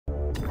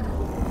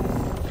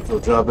We'll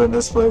drop in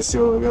this place, see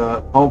what we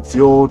got. Pump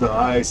fuel to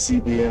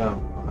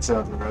ICBM. That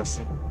sounds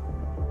interesting.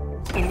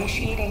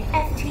 Initiating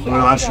FT. We're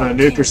launching a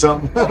nuke or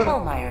something?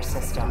 The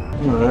system.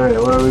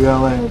 Alright, where are we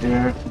gonna land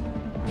here?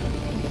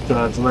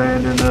 Time to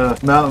land in the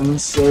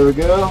mountains. There we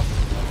go.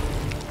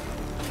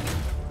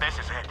 This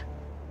is it.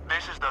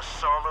 This is the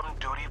solemn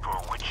duty for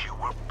which you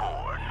were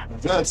born.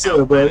 That's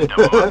so, buddy.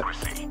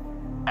 Democracy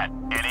at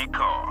any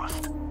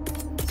cost.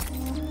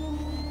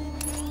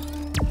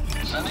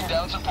 Sending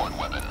down support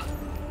weapon.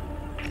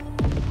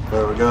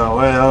 There we go,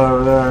 way out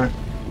over there.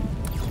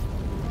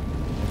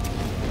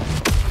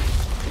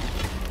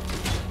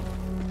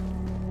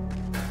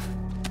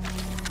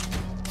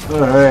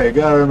 Alright,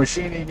 got our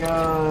machine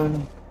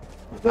gun.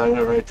 Is that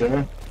it right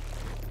there?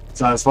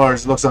 It's not as far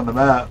as it looks on the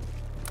map.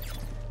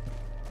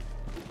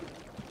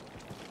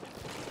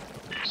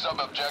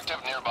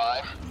 Sub-objective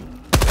nearby.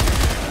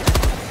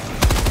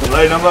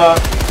 Light them up.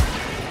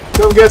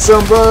 Come get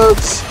some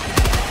bugs.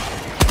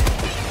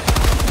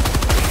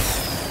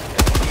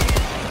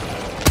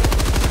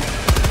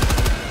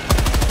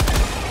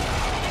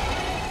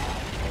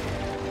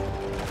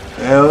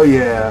 Hell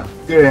yeah.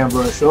 Good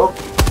ambush. Oh.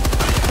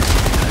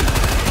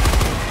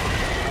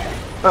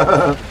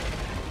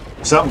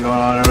 Something going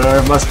on over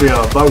there. Must be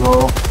a bug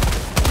hole.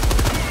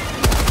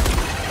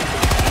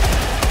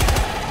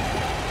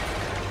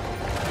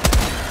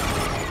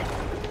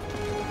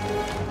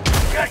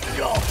 Get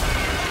some!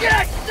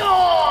 Get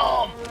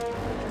some!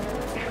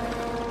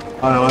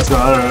 I don't know what's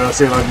going on. I don't know. Let's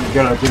see if I can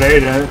get a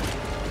grenade in it.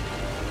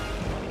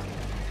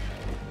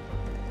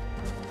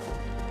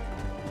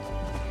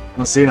 I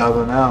don't see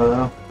nothing now,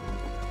 though.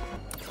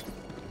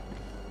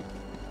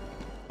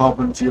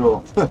 Pumping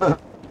fuel.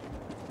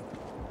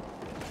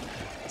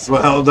 That's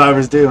what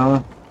helldivers do,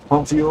 huh?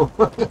 Pump fuel.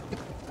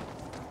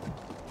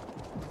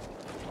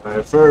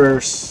 Alright,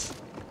 first,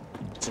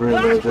 let's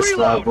reload this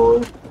bad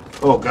boy.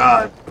 Oh,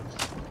 God.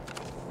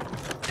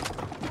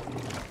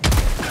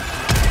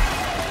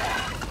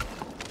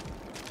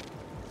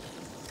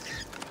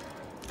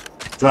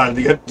 Trying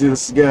to do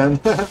this again.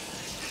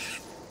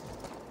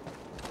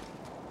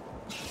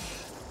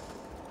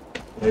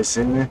 They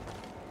see me? I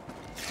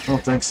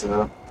don't think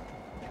so.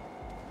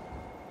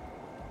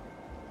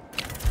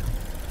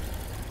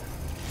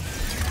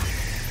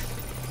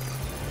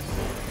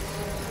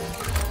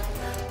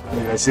 I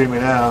think they see me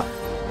now.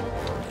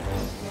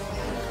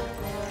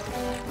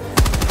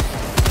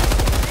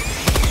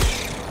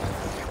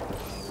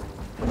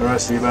 The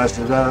rest of you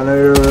bastards out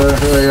there,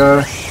 there you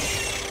are.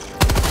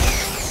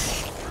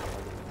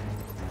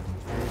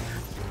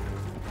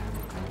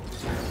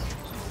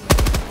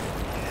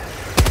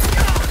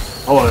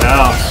 Oh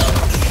yeah.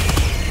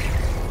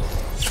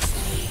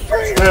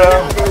 Yeah.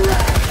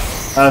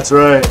 That's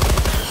right.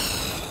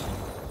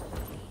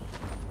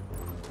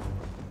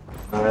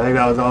 Alright, I think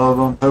that was all of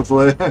them,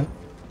 hopefully. Let's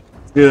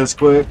do this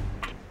quick.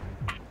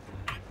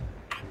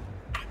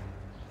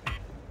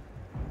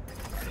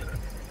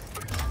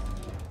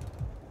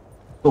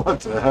 What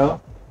the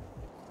hell?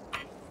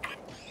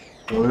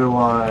 We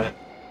want...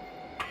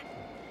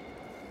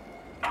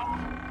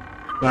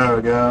 There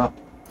we go.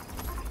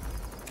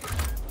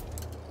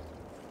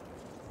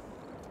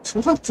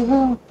 What the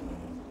hell?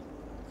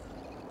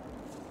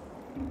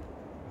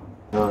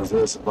 Oh, is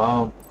this a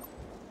bomb?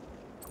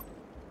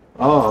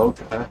 Oh,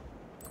 okay.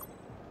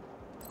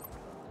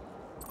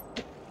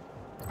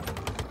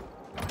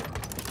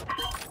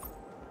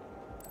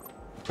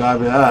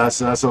 Copy that,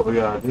 so that's what we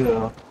gotta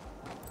do.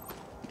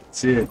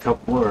 See a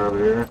couple more over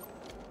here.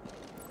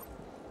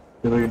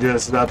 If we can do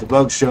this without the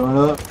bugs showing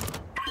up.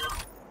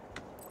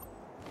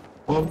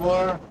 One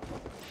more.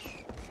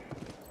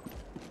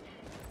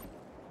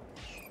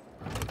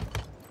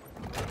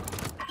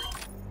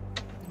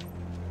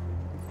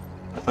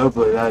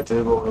 Hopefully that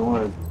did what we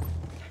wanted.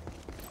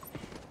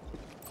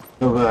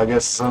 Hopefully I guess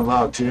it's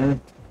unlocked here.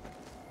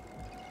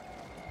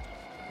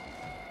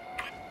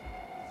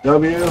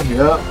 W,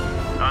 yep.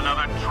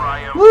 Another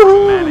triumph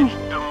for managed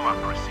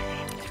democracy.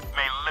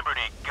 May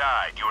liberty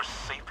guide your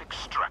safe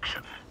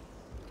extraction.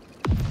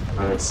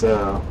 Alright,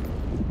 so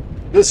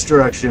this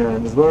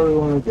direction is where we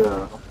want to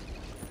go.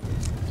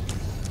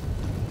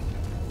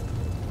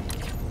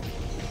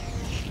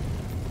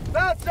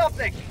 Found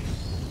something!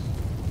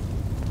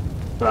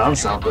 Found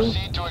something.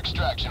 Proceed to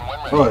extraction when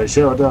ready. Holy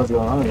shit, what the hell's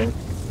going on here?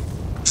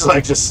 It's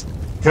like just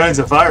cones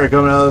of fire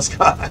coming out of the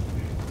sky.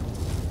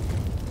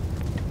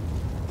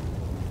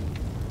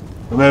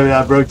 Or maybe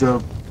that broke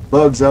the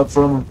bugs up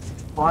from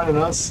finding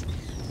us.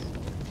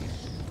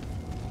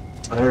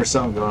 I hear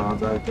something going on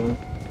back there.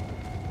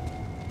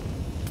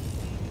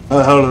 How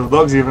the hell do the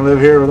bugs even live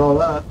here with all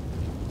that?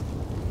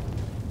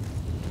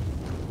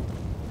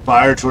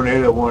 Fire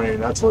tornado warning,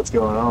 that's what's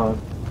going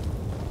on.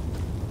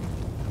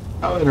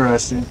 How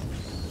interesting.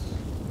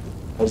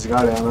 I just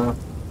got ammo.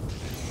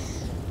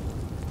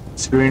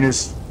 Screen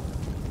is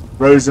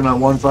frozen on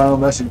one final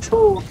message.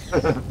 Oh.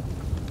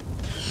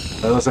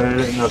 Unless I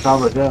didn't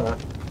accomplish that.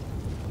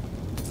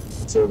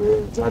 What's over here?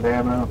 Is that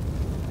ammo?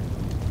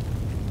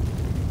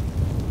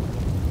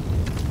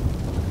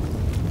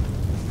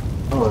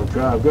 Holy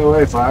crap, go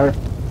away, fire.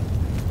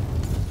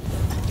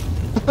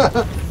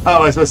 How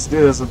am I supposed to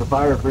do this with the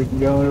fire freaking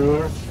going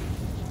everywhere?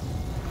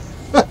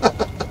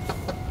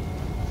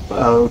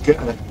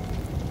 Okay.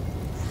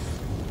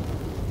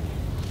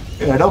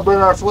 Yeah, don't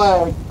burn our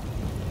flag.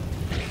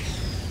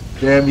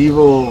 Damn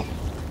evil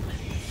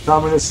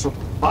communist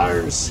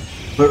fires.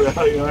 Whatever the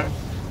hell you are.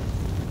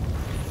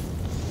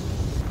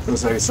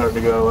 Looks like it's starting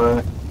to go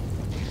away.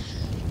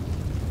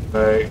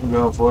 Alright, I'm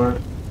going for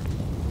it.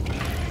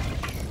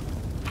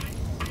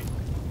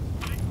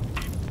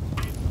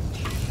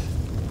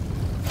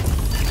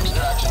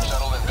 Extraction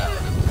shuttle inbound.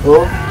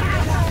 Oh,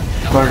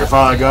 Parker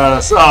finally got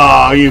us.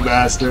 Oh, you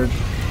bastard.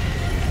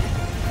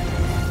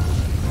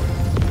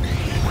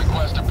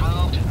 Request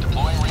approved.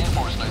 Deploying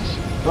reinforcements.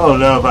 I don't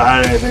know if I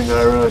had anything that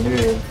I really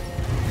needed.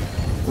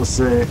 We'll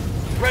see.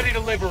 Ready to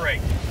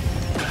liberate.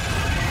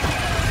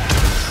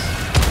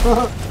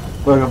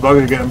 Look, a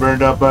buggy getting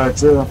burned up by it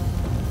too.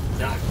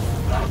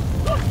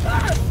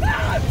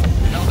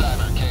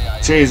 Helldiver KIA.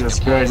 Jesus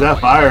Christ, that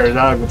fire is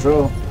out of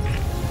control.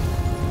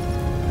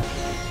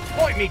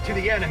 Point me to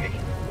the enemy.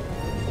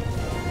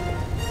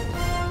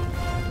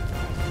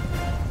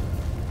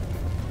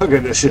 Look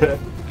at this shit.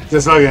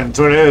 Just fucking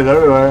tornadoes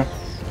everywhere.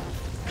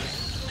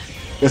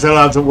 Guess I don't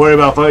have to worry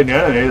about fighting the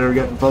enemy, they're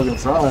getting fucking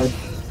fried.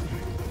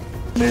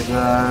 Need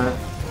that.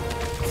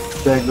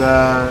 Take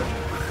that.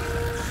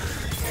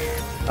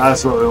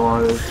 That's what we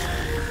wanted.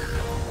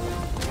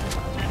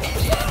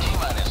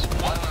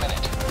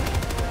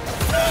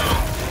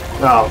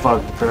 Oh,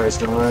 fucking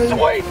Christ, alright.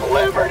 Sweet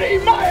liberty,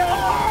 my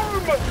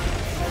arm!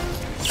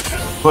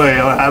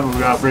 Wait, what happened? We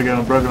got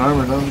freaking broken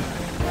armor done.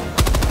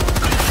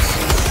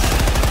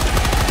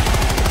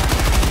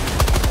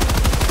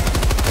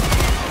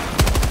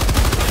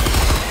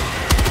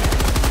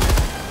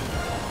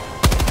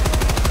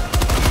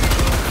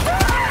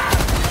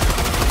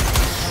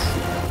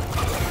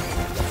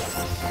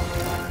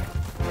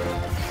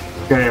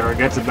 Can't ever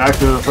get to back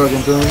to the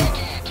fucking thing.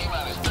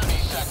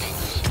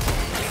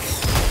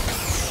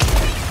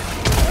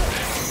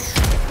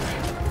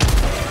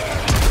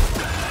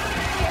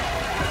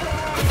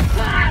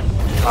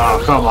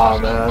 Oh, come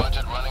on, man.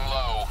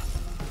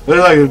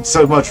 There's like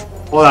so much,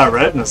 all that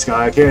red in the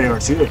sky, I can't even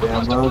see the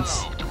damn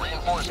bugs.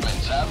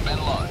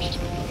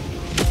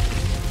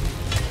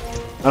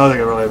 I don't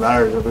think it really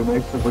matters if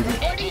we can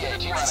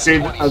see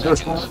at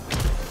this point.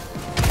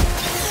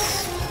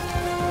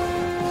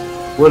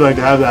 Would like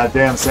to have that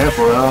damn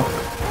sample though.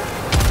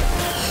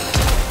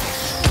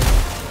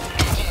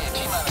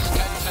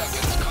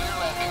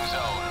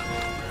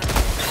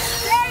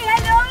 Say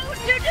hello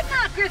to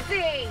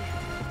democracy!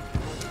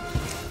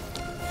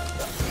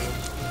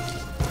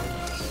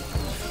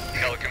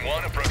 Pelican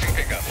 1 approaching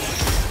pickup.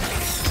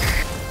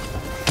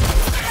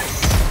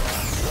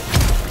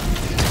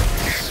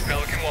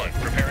 Pelican 1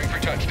 preparing for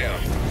touchdown.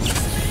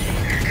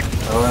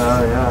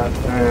 Oh yeah,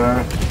 there you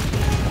are.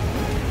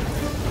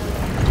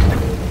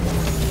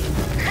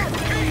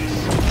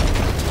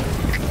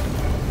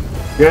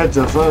 Get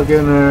the fuck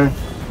in there.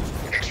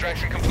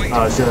 Extraction complete.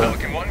 Oh shit.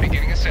 Pelican 1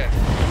 beginning ascent.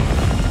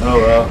 Oh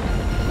well.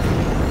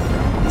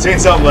 Seen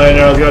something laying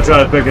there, I was gonna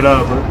try to pick it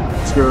up,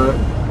 but screw it.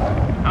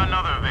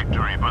 Another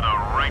victory for the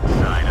right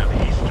side of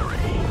history.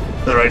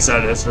 The right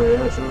side of history,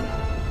 yeah, sure.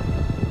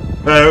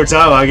 Every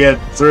time I get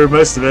through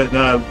most of it, and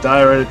then I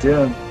die right at the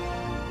end.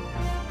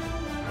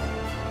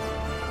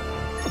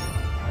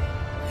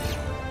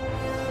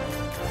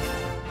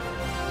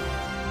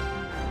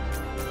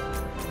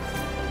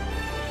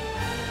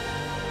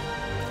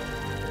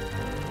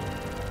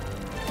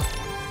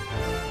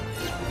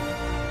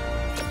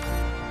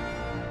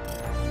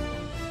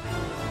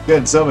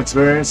 Getting some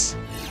experience.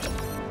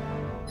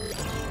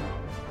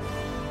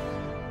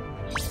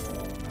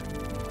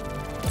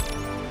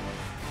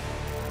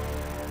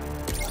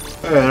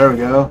 Hey, there we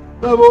go.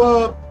 Level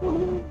up!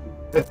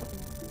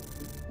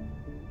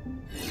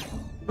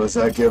 What's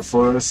that give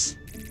for us?